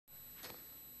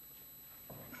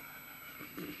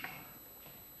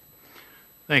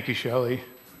Thank you, Shelley.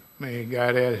 May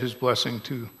God add his blessing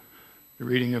to the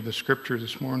reading of the scripture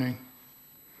this morning.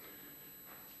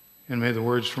 And may the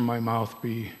words from my mouth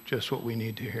be just what we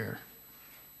need to hear.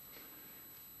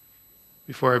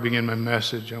 Before I begin my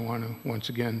message, I want to once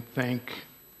again thank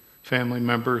family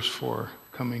members for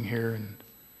coming here and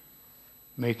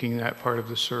making that part of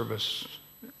the service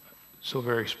so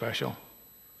very special.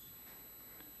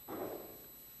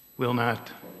 We'll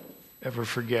not ever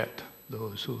forget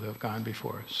those who have gone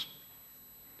before us.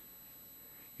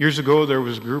 Years ago, there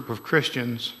was a group of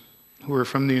Christians who were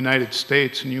from the United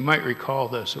States, and you might recall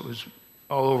this. It was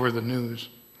all over the news.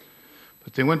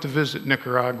 But they went to visit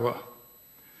Nicaragua.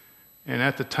 And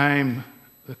at the time,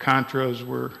 the Contras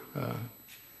were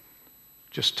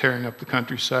just tearing up the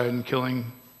countryside and killing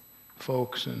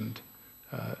folks, and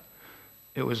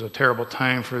it was a terrible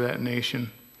time for that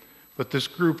nation. But this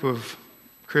group of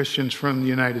Christians from the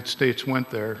United States went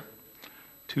there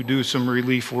to do some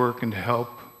relief work and to help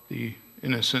the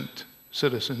innocent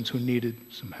citizens who needed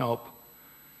some help.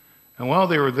 And while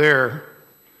they were there,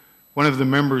 one of the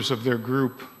members of their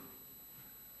group,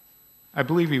 I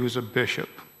believe he was a bishop,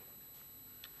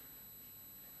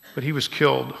 but he was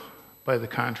killed by the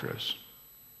Contras.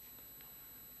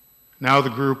 Now the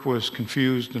group was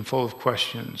confused and full of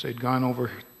questions. They'd gone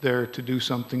over there to do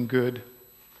something good,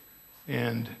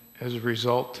 and as a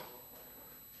result,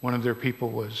 one of their people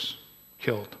was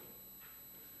killed.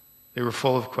 They were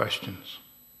full of questions.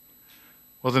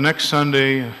 Well, the next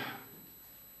Sunday,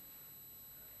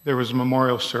 there was a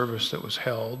memorial service that was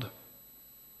held.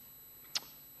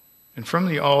 And from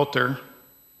the altar,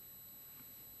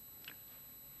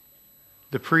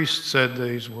 the priest said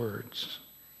these words,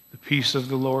 "The peace of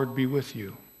the Lord be with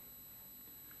you."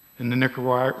 And the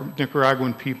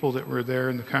Nicaraguan people that were there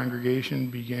in the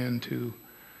congregation began to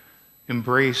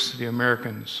embrace the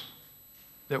Americans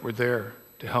that were there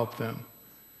to help them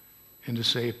and to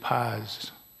say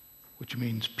paz, which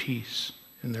means peace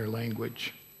in their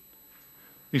language.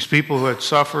 These people who had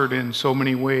suffered in so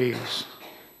many ways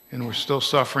and were still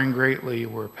suffering greatly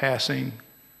were passing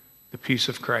the peace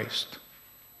of Christ.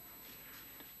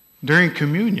 During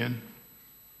communion,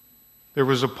 there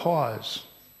was a pause.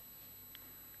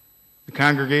 The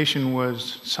congregation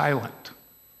was silent.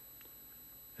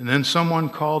 And then someone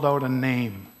called out a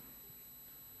name.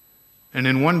 And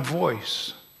in one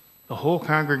voice, the whole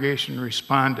congregation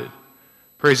responded.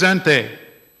 Presente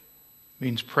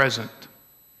means present.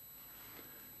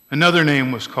 Another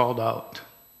name was called out.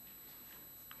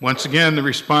 Once again, the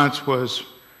response was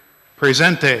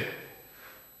presente.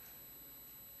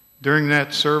 During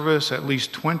that service, at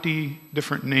least 20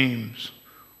 different names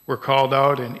were called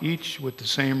out, and each with the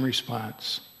same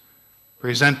response,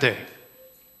 presente.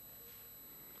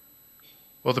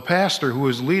 Well, the pastor who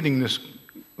was leading this,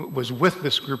 was with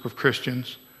this group of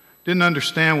Christians, didn't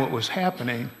understand what was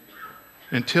happening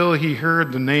until he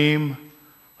heard the name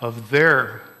of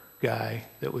their guy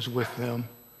that was with them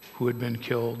who had been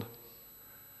killed.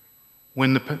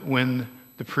 When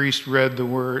the priest read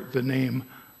the name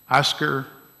Oscar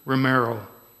Romero,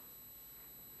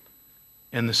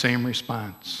 and the same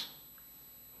response,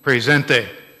 presente.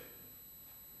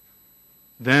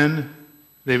 Then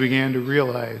they began to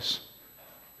realize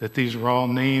that these were all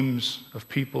names of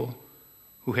people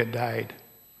who had died.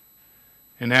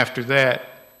 And after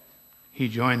that, he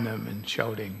joined them in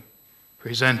shouting,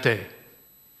 presente.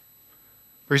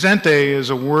 Presente is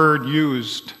a word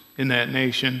used in that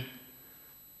nation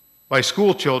by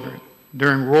school children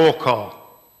during roll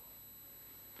call.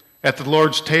 At the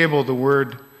Lord's table, the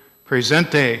word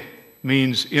presente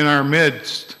means in our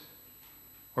midst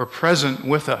or present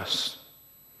with us.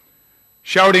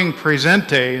 Shouting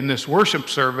presente in this worship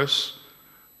service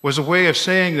was a way of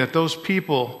saying that those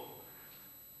people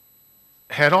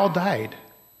had all died,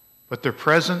 but their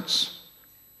presence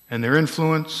and their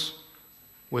influence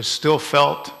was still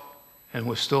felt and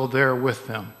was still there with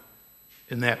them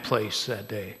in that place that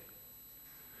day.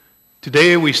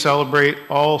 Today we celebrate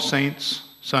All Saints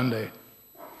Sunday.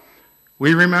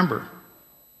 We remember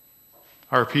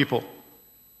our people.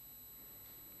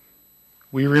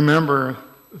 We remember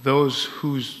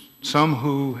some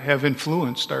who have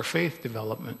influenced our faith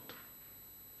development.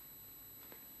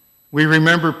 We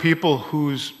remember people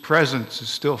whose presence is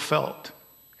still felt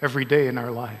every day in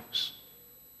our lives,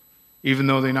 even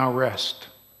though they now rest.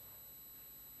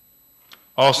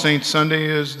 All Saints Sunday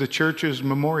is the church's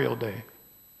Memorial Day,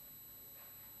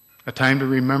 a time to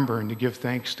remember and to give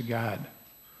thanks to God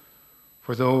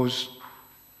for those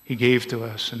he gave to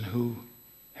us and who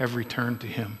have returned to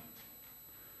him.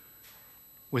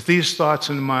 With these thoughts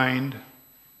in mind,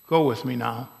 go with me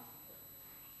now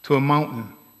to a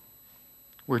mountain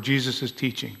where Jesus is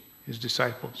teaching his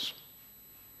disciples.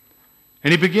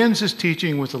 And he begins his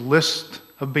teaching with a list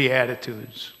of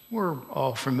Beatitudes. We're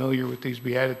all familiar with these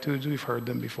Beatitudes. We've heard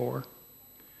them before.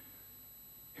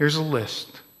 Here's a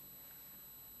list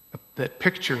that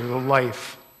picture the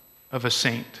life of a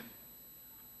saint.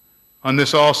 On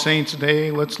this All Saints'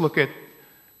 Day, let's look at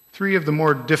 3 of the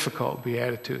more difficult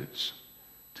Beatitudes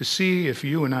to see if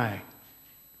you and I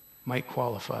might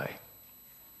qualify.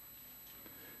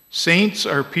 Saints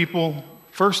are people,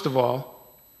 first of all,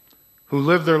 who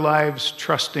live their lives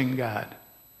trusting God.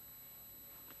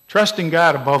 Trusting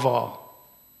God above all.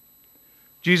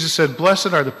 Jesus said, "Blessed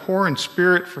are the poor in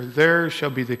spirit, for theirs shall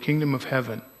be the kingdom of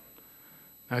heaven."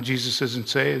 Now, Jesus isn't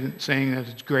saying that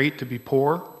it's great to be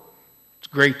poor. It's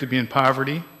great to be in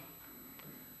poverty.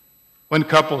 One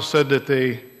couple said that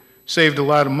they saved a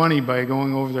lot of money by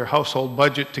going over their household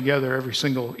budget together every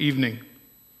single evening.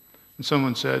 And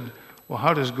someone said, "Well,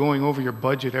 how does going over your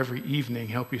budget every evening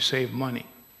help you save money?"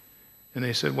 And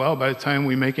they said, "Well, by the time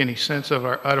we make any sense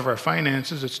out of our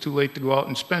finances, it's too late to go out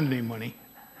and spend any money."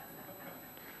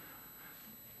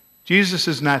 Jesus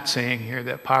is not saying here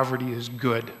that poverty is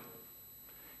good.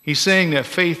 He's saying that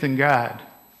faith in God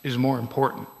is more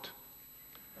important.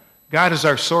 God is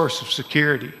our source of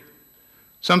security.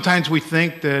 Sometimes we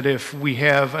think that if we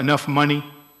have enough money,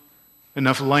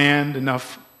 enough land,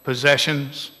 enough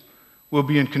possessions, we'll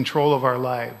be in control of our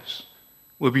lives.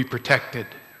 We'll be protected.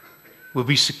 We'll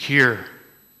be secure.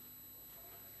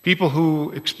 People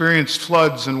who experienced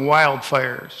floods and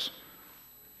wildfires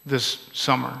this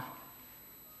summer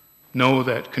know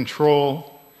that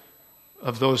control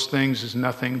of those things is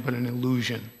nothing but an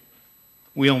illusion.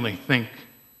 We only think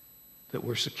that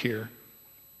we're secure.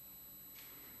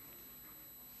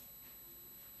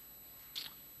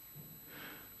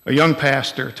 A young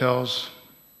pastor tells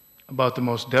about the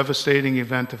most devastating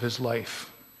event of his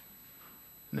life,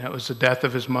 and that was the death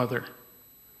of his mother.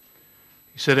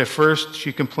 He said at first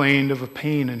she complained of a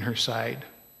pain in her side,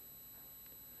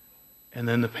 and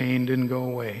then the pain didn't go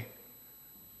away.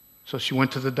 So she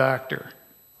went to the doctor.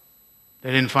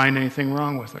 They didn't find anything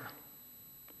wrong with her,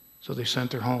 so they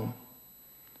sent her home.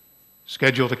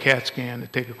 Scheduled a CAT scan to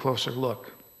take a closer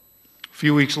look. A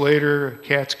few weeks later, a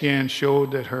CAT scan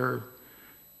showed that her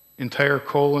entire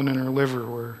colon and her liver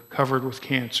were covered with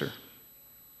cancer.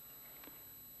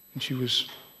 And she was,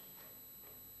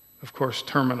 of course,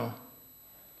 terminal.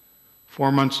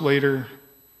 4 months later,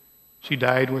 she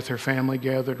died with her family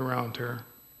gathered around her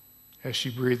as she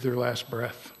breathed her last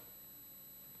breath.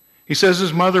 He says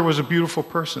his mother was a beautiful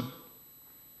person.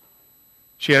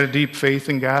 She had a deep faith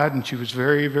in God, and she was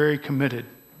very, very committed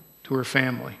to her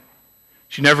family.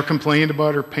 She never complained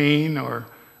about her pain or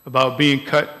about being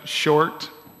cut short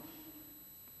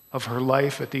of her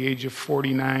life at the age of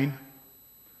 49.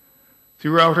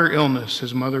 Throughout her illness,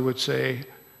 his mother would say,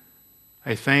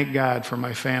 "I thank God for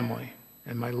my family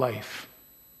and my life."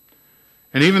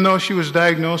 And even though she was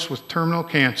diagnosed with terminal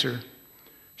cancer,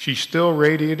 she still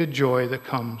radiated joy that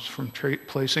comes from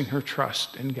placing her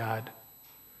trust in God.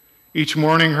 Each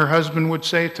morning, her husband would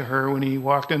say to her when he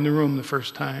walked in the room the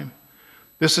first time,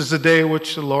 "This is the day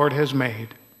which the Lord has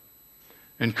made."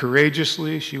 And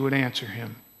courageously, she would answer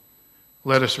him,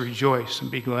 "Let us rejoice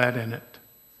and be glad in it."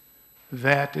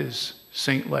 That is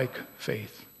saint-like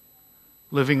faith,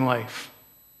 living life,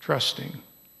 trusting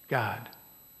God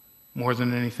more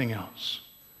than anything else.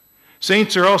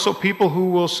 Saints are also people who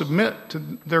will submit to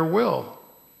their will,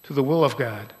 to the will of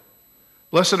God.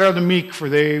 Blessed are the meek, for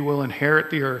they will inherit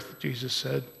the earth, Jesus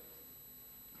said.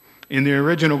 In the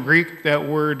original Greek, that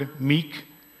word meek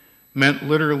meant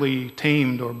literally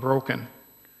tamed or broken,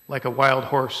 like a wild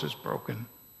horse is broken.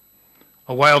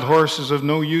 A wild horse is of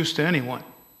no use to anyone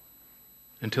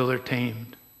until they're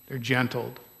tamed, they're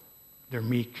gentled, they're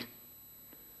meek.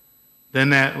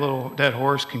 Then that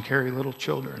horse can carry little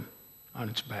children on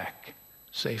its back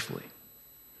safely.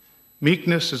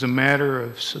 Meekness is a matter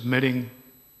of submitting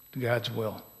to God's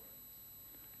will.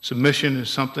 Submission is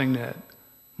something that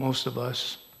most of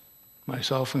us,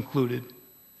 myself included,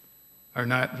 are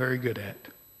not very good at.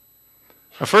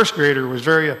 A first grader was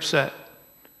very upset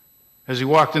as he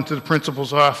walked into the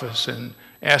principal's office and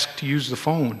asked to use the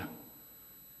phone.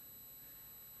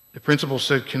 The principal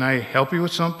said, "Can I help you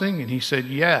with something?" And he said,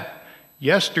 "Yeah.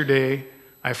 Yesterday,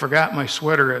 I forgot my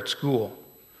sweater at school.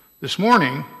 This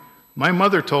morning, my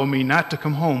mother told me not to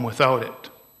come home without it.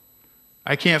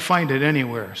 I can't find it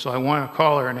anywhere, so I want to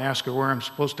call her and ask her where I'm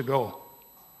supposed to go."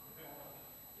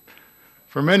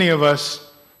 For many of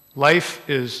us, life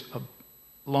is a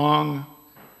long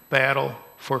battle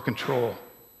for control.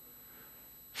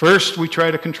 First, we try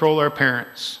to control our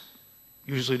parents.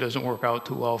 Usually doesn't work out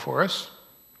too well for us.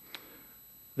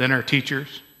 Then our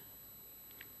teachers,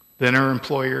 then our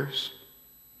employers.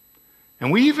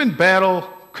 And we even battle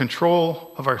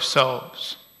control of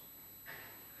ourselves.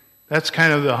 That's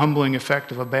kind of the humbling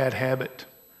effect of a bad habit.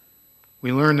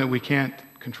 We learn that we can't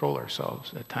control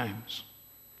ourselves at times.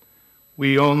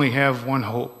 We only have one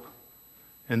hope,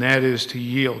 and that is to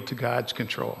yield to God's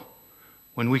control.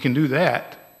 When we can do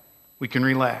that, we can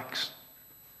relax,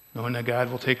 knowing that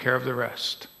God will take care of the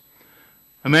rest.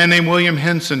 A man named William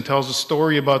Henson tells a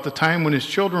story about the time when his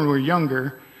children were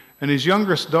younger, and his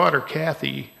youngest daughter,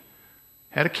 Kathy,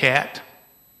 had a cat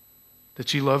that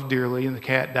she loved dearly, and the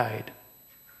cat died.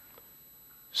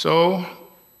 So,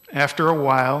 after a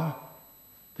while,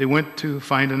 they went to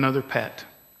find another pet.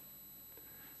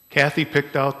 Kathy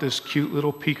picked out this cute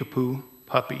little peekapoo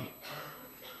puppy.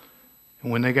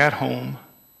 And when they got home,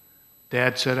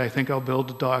 Dad said, "I think I'll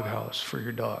build a doghouse for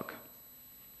your dog."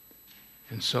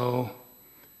 And so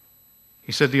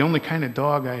he said, the only kind of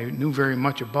dog I knew very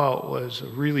much about was a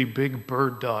really big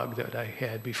bird dog that I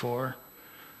had before.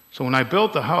 So when I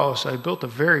built the house, I built a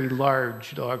very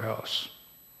large doghouse.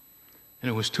 And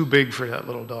it was too big for that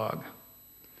little dog.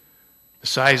 The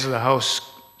size of the house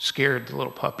scared the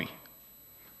little puppy.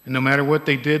 And no matter what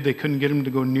they did, they couldn't get him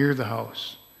to go near the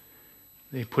house.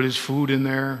 They put his food in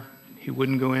there, he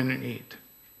wouldn't go in and eat.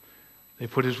 They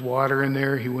put his water in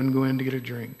there, he wouldn't go in to get a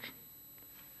drink.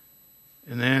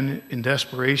 And then, in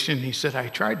desperation, he said, I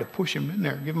tried to push him in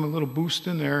there, give him a little boost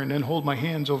in there, and then hold my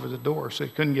hands over the door so he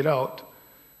couldn't get out.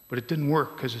 But it didn't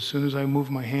work, because as soon as I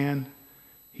moved my hand,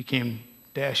 he came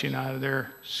dashing out of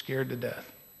there, scared to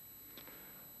death.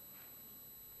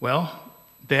 Well,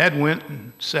 Dad went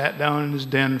and sat down in his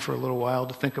den for a little while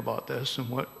to think about this and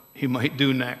what he might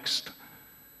do next.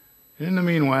 And in the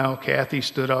meanwhile, Kathy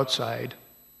stood outside,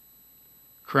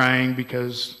 crying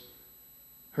because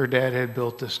her dad had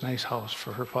built this nice house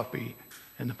for her puppy,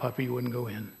 and the puppy wouldn't go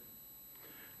in.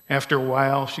 After a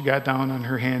while, she got down on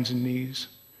her hands and knees,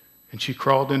 and she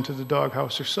crawled into the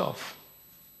doghouse herself.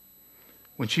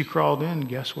 When she crawled in,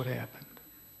 guess what happened?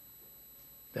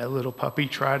 That little puppy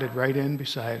trotted right in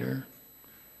beside her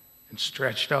and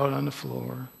stretched out on the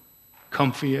floor,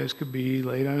 comfy as could be,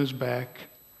 laid on his back,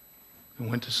 and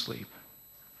went to sleep.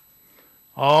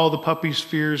 All the puppy's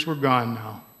fears were gone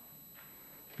now,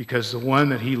 because the one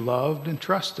that he loved and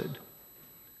trusted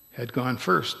had gone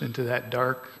first into that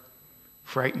dark,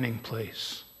 frightening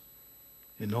place.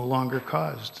 It no longer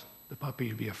caused the puppy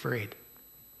to be afraid.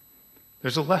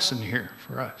 There's a lesson here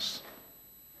for us.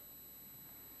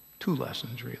 Two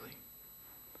lessons, really.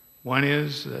 One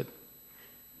is that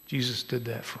Jesus did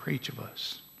that for each of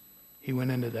us. He went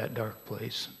into that dark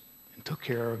place and took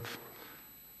care of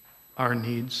our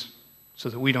needs so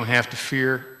that we don't have to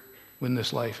fear when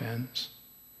this life ends.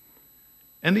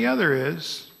 And the other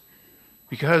is,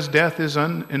 because death is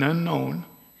an unknown,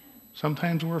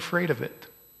 sometimes we're afraid of it.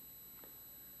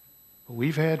 But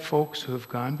we've had folks who have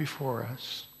gone before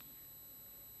us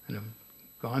and have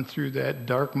gone through that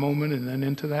dark moment and then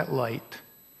into that light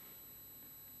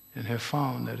and have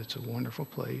found that it's a wonderful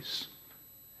place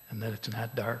and that it's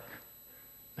not dark,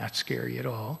 not scary at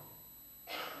all.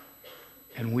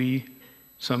 And we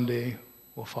someday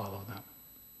will follow them.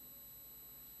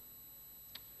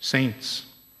 Saints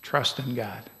trust in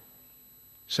God.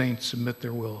 Saints submit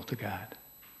their will to God.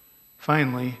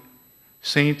 Finally,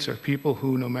 saints are people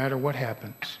who, no matter what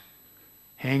happens,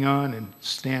 hang on and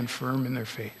stand firm in their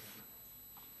faith.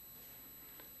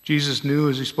 Jesus knew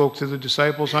as he spoke to the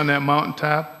disciples on that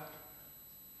mountaintop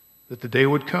that the day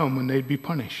would come when they'd be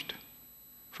punished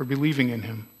for believing in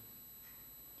him.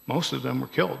 Most of them were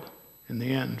killed in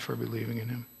the end for believing in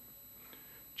him.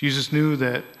 Jesus knew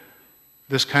that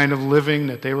this kind of living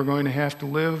that they were going to have to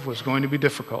live was going to be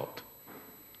difficult.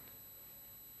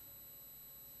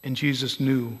 And Jesus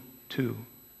knew, too,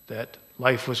 that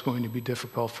life was going to be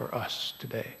difficult for us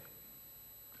today,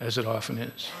 as it often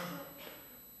is.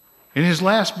 In his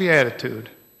last beatitude,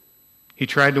 he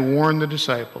tried to warn the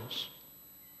disciples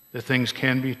that things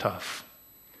can be tough.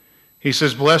 He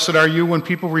says, "Blessed are you when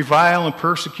people revile and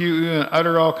persecute you and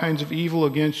utter all kinds of evil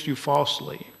against you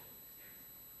falsely."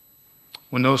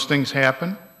 When those things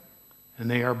happen,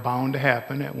 and they are bound to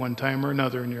happen at one time or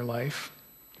another in your life,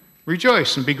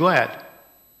 rejoice and be glad,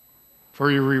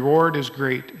 for your reward is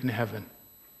great in heaven.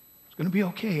 It's going to be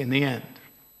okay in the end.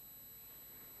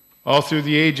 All through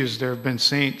the ages, there have been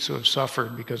saints who have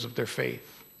suffered because of their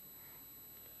faith.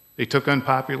 They took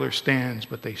unpopular stands,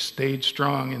 but they stayed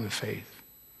strong in the faith.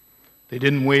 They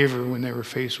didn't waver when they were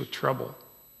faced with trouble.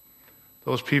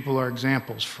 Those people are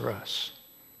examples for us.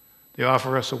 They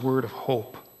offer us a word of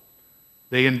hope.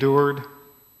 They endured,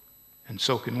 and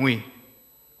so can we.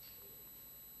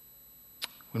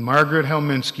 When Margaret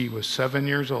Helminski was 7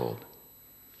 years old,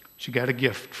 she got a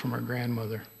gift from her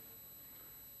grandmother.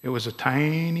 It was a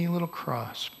tiny little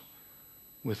cross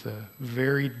with a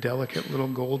very delicate little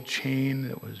gold chain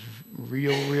that was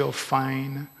real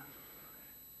fine.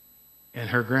 And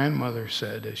her grandmother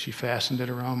said, as she fastened it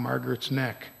around Margaret's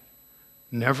neck,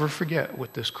 "Never forget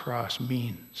what this cross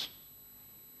means."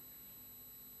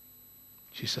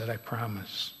 She said, "I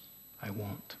promise I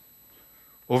won't."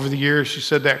 Over the years, she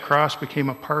said that cross became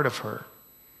a part of her.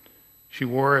 She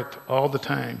wore it all the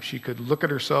time. She could look at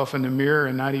herself in the mirror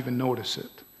and not even notice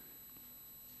it.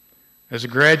 As a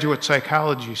graduate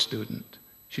psychology student,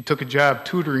 she took a job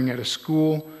tutoring at a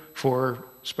school for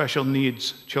special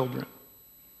needs children.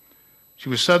 She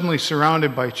was suddenly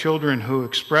surrounded by children who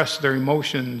expressed their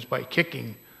emotions by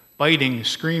kicking, biting,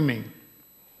 screaming.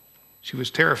 She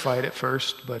was terrified at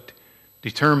first, but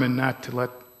determined not to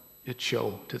let it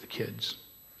show to the kids.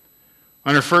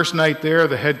 On her first night there,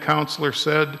 the head counselor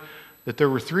said that there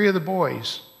were 3 of the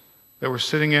boys that were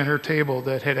sitting at her table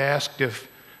that had asked if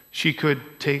she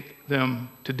could take them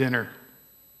to dinner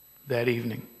that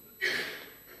evening.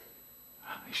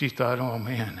 She thought, "Oh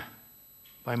man,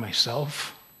 by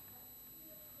myself?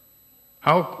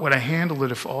 How would I handle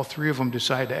it if all 3 of them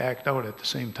decide to act out at the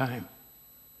same time?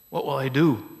 What will I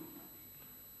do?"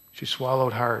 She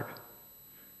swallowed hard.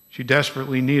 She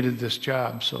desperately needed this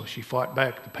job, so she fought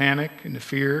back the panic and the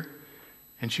fear,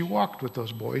 and she walked with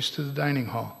those boys to the dining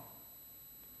hall.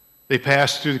 They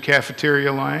passed through the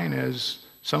cafeteria line as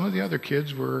some of the other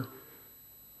kids were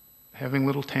having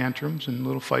little tantrums and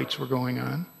little fights were going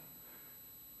on.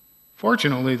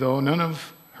 Fortunately, though, none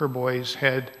of her boys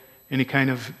had any kind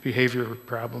of behavior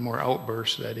problem or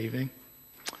outburst that evening.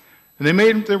 And they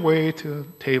made their way to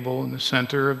a table in the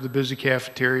center of the busy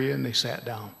cafeteria, and they sat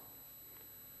down.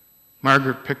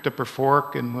 Margaret picked up her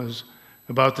fork and was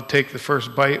about to take the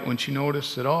first bite when she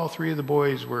noticed that all 3 of the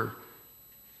boys were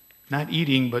not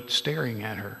eating but staring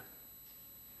at her.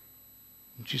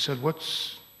 And she said,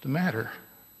 "What's the matter?"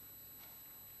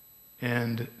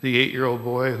 And the 8-year-old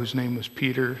boy, whose name was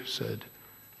Peter, said,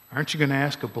 "Aren't you going to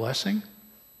ask a blessing?"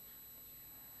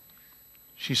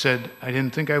 She said, "I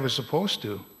didn't think I was supposed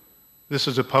to. This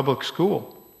is a public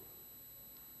school."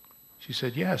 She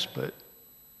said, "Yes, but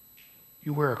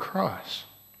you wear a cross.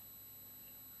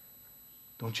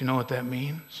 Don't you know what that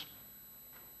means?"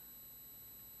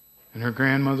 And her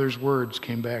grandmother's words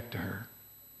came back to her.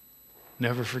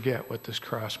 "Never forget what this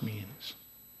cross means."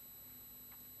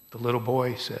 The little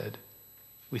boy said,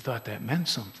 "We thought that meant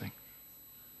something."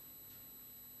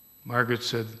 Margaret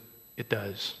said, "It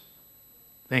does.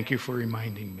 Thank you for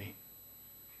reminding me."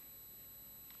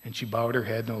 And she bowed her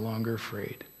head, no longer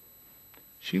afraid.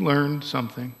 She learned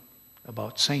something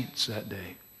about saints that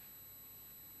day.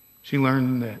 She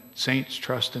learned that saints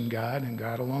trust in God and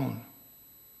God alone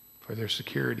for their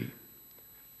security.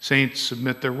 Saints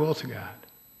submit their will to God.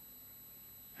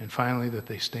 And finally, that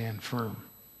they stand firm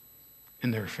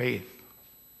in their faith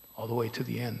all the way to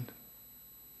the end.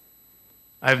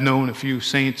 I've known a few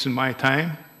saints in my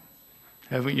time,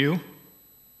 haven't you?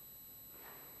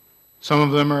 Some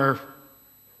of them are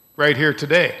right here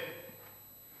today.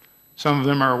 Some of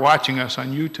them are watching us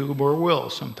on YouTube or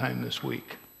will sometime this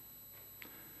week.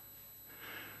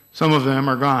 Some of them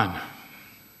are gone,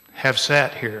 have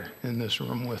sat here in this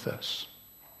room with us.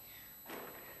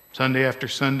 Sunday after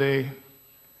Sunday,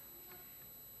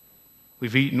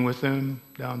 we've eaten with them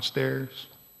downstairs,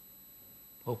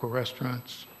 local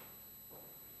restaurants,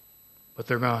 but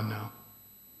they're gone now.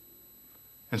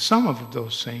 And some of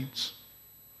those saints,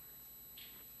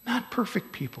 not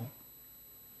perfect people,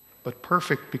 but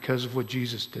perfect because of what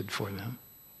Jesus did for them,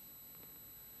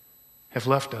 have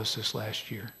left us this last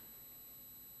year.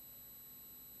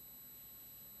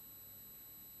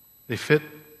 They fit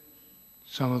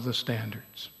some of the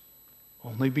standards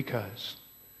only because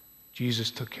Jesus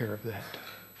took care of that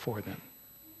for them.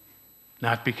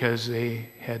 Not because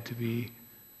they had to be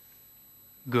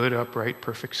good, upright,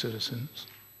 perfect citizens,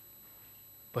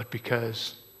 but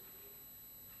because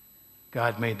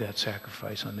God made that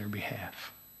sacrifice on their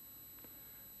behalf.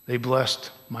 They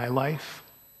blessed my life.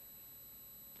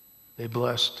 They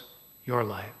blessed your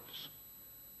lives.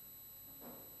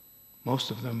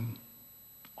 Most of them,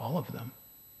 all of them,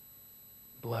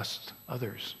 blessed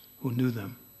others who knew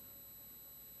them,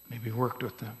 maybe worked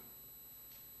with them,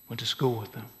 went to school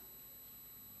with them,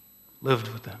 lived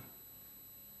with them.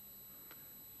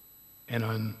 And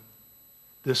on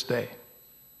this day,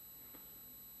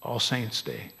 All Saints'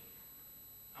 Day,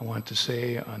 I want to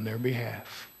say on their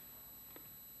behalf,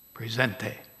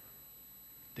 presente,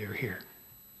 they're here.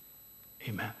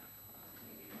 Amen.